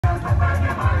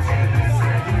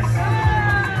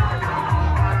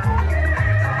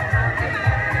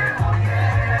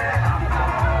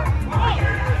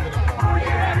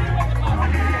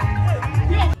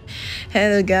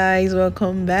Hello guys,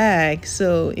 welcome back.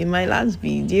 So in my last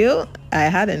video I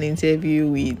had an interview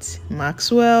with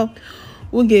Maxwell,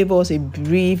 who gave us a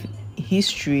brief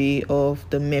history of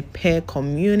the Mepe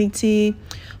community,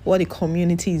 what the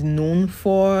community is known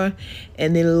for,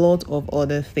 and a lot of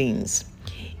other things.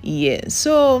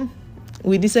 So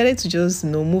we decided to just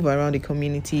move around the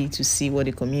community to see what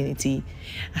the community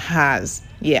has.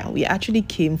 We actually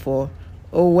came for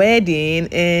a wedding,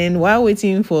 and while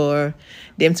waiting for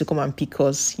them to come and pick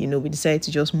us, we decided to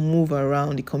just move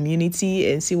around the community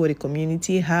and see what the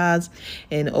community has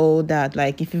and all that.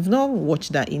 Like, if you've not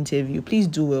watched that interview, please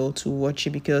do well to watch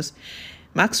it, because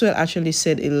Maxwell actually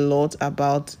said a lot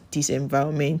about this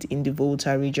environment in the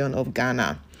Volta region of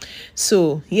Ghana.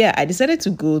 So I decided to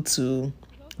go to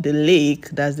the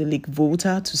lake, that's the lake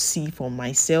Volta, to see for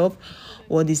myself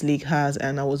what this lake has,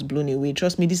 and I was blown away.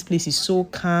 Trust me, this place is so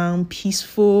calm,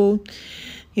 peaceful.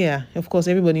 Of course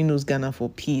everybody knows Ghana for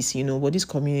peace, but this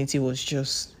community was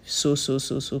just so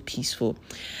peaceful.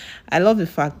 I love the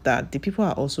fact that the people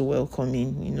are also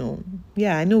welcoming.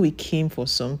 I know we came for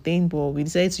something, but we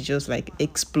decided to just like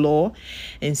explore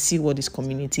and see what this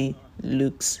community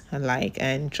looks like.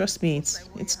 And trust me,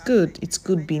 it's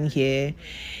good being here.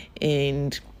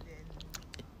 And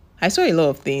I saw a lot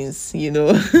of things.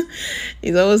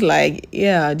 It's always like,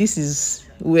 this is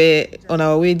where on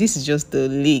our way, this is just the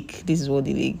lake, this is what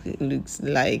the lake looks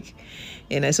like.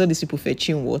 And I saw these people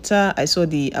fetching water. I saw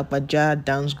the Abaja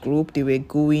dance group. They were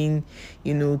going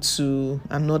to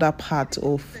another part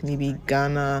of maybe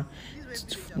Ghana,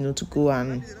 to go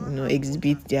and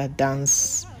exhibit their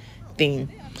dance thing.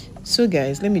 So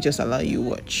guys, let me just allow you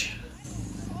watch.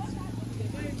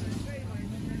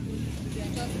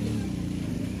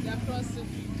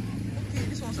 Okay,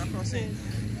 this one's are crossing.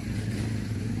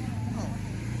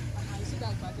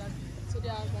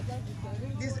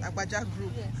 This Abaja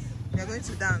group, they're going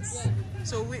to dance. Yeah.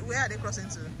 So where are they crossing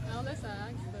to? Oh,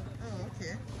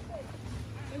 okay.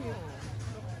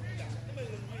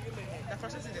 They're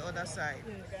crossing to the other side.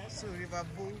 Yeah. So River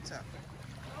Volta.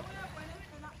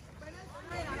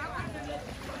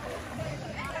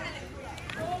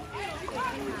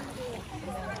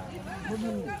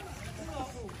 Okay.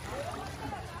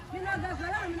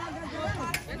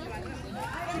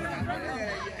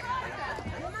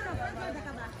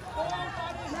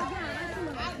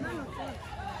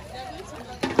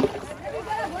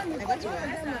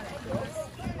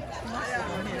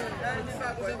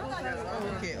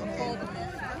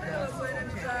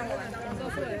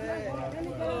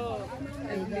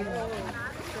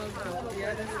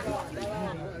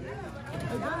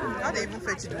 How they even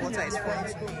fetch the water is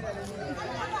funny to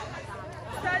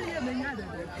me.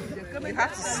 You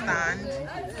have to stand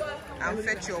and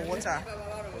fetch your water.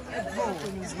 Oh,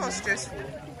 it's not stressful.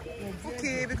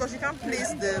 Okay, because you can't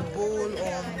place the bowl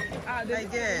on. I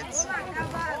get.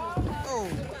 Oh.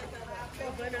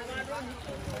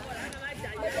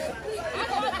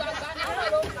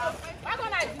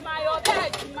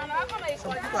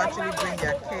 Some people actually bring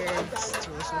their kegs to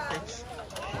also fetch.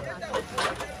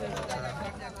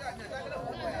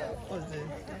 What's this?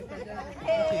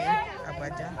 Okay,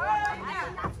 Abaja.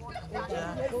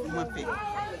 Mepe.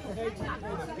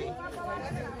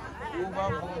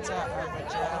 Over Volta,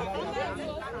 Abaja.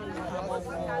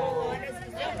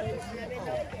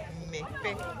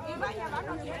 Mepe.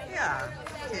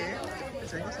 Okay.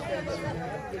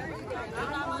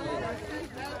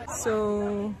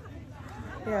 So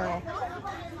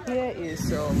here is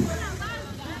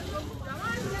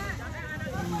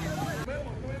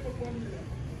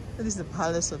this is the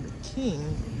palace of the king.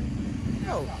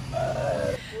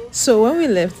 So when we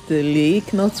left the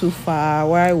lake, not too far,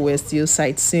 while we're still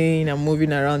sightseeing and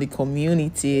moving around the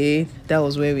community, that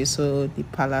was where we saw the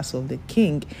palace of the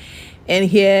king. And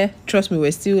here, trust me,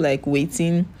 we're still like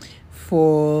waiting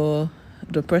for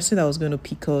the person that was going to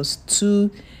pick us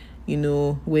to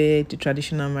where the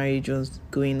traditional marriage was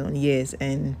going on. Yes,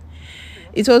 and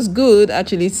it was good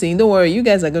actually seeing. Don't worry, you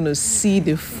guys are going to see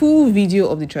the full video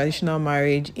of the traditional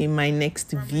marriage in my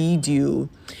next video.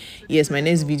 Yes, my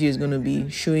next video is going to be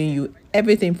showing you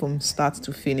everything from start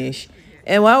to finish.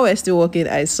 And while we're still walking,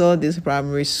 I saw this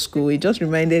primary school. It just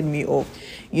reminded me of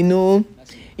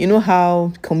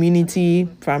how community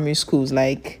primary schools,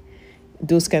 like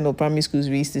those kind of primary schools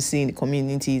we used to see in the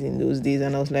communities in those days.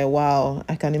 And I was like, wow,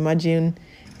 I can imagine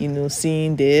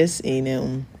seeing this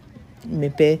in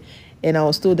Mepe. And I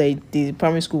was told that the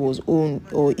primary school was owned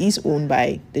or is owned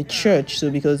by the church.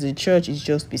 So because the church is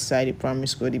just beside the primary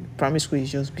school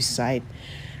is just beside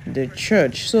the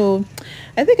church. So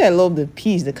I think I love the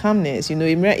peace, the calmness. It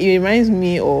reminds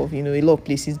me of a lot of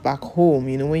places back home.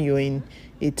 When you're in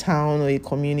a town or a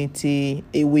community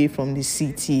away from the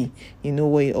city, you know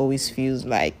what it always feels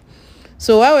like.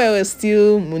 So while we were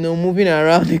still, moving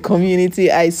around the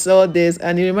community, I saw this,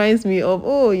 and it reminds me of,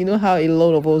 how a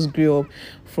lot of us grew up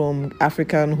from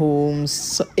African homes.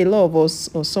 So a lot of us,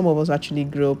 or some of us, actually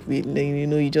grew up with, like,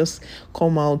 you just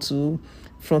come out to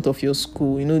front of your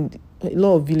school. A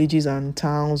lot of villages and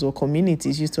towns or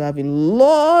communities used to have a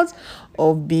lot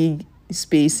of big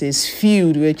spaces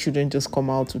filled where children just come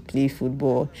out to play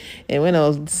football. And when I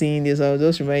was seeing this, I was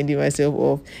just reminding myself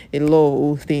of a lot of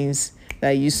old things that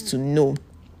I used to know.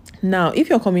 Now, if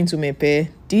you're coming to Mepe,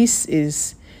 this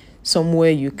is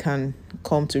somewhere you can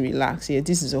come to relax. Yeah,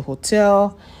 this is a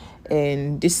hotel,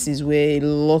 and this is where a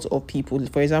lot of people,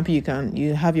 for example,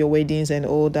 you have your weddings and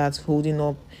all that holding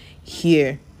up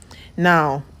here.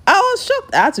 Now, I was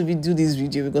shocked. I had to do this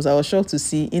video because I was shocked to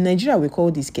see in Nigeria we call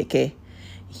this keke.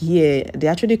 Here, they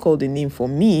actually called the name for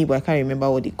me, but I can't remember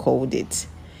what they called it.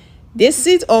 They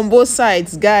sit on both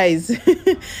sides, guys.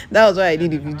 That was why I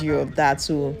did a video of that.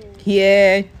 So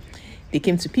here they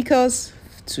came to pick us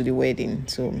to the wedding.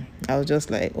 So I was just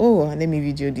like, oh, let me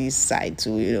video this side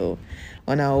too,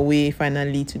 on our way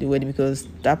finally to the wedding, because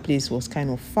that place was kind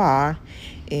of far,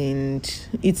 and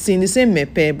it's in the same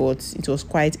Mepe, but it was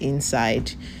quite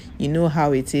inside. You know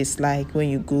how it is like when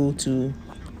you go to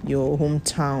your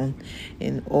hometown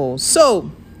and all.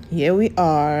 So here we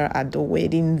are at the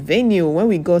wedding venue. When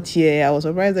we got here, I was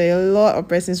surprised that a lot of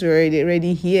persons were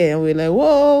already here, and we're like,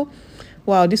 whoa,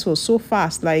 wow, this was so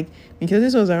fast. Like, because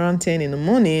this was around 10 in the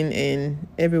morning and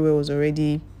everywhere was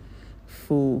already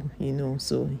full,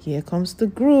 So here comes the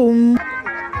groom.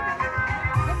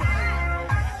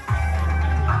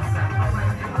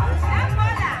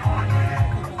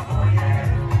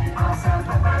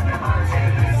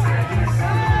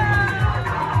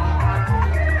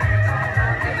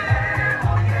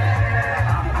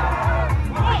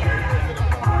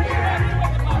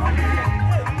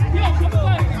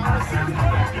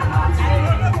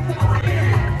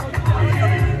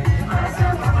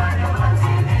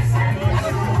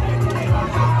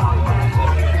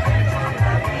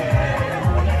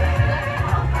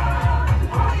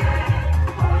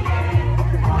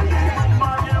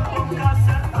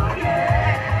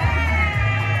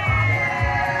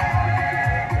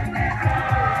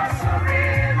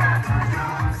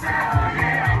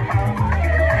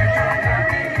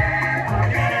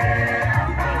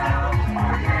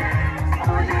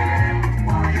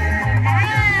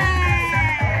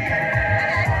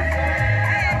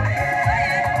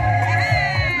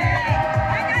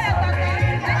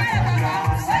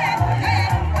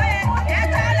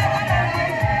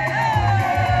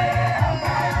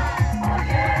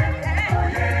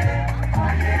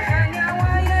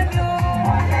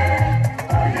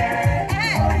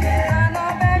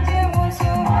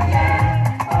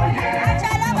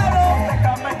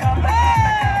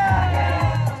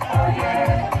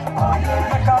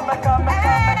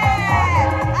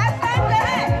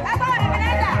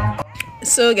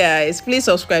 So guys, please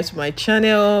subscribe to my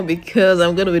channel, because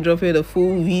I'm going to be dropping the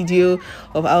full video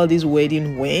of how this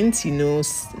wedding went, seeing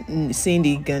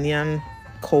the Ghanaian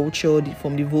culture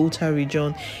from the Volta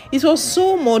region. It was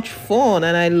so much fun,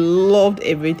 and I loved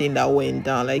everything that went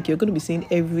down. Like, you're going to be seeing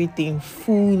everything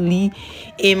fully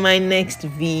in my next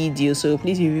video. So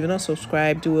please, if you've not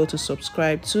subscribed, do well to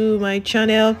subscribe to my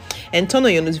channel and turn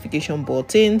on your notification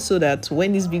button so that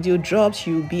when this video drops,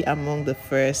 you'll be among the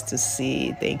first to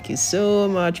see. Thank you so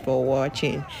much for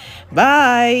watching.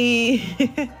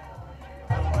 Bye.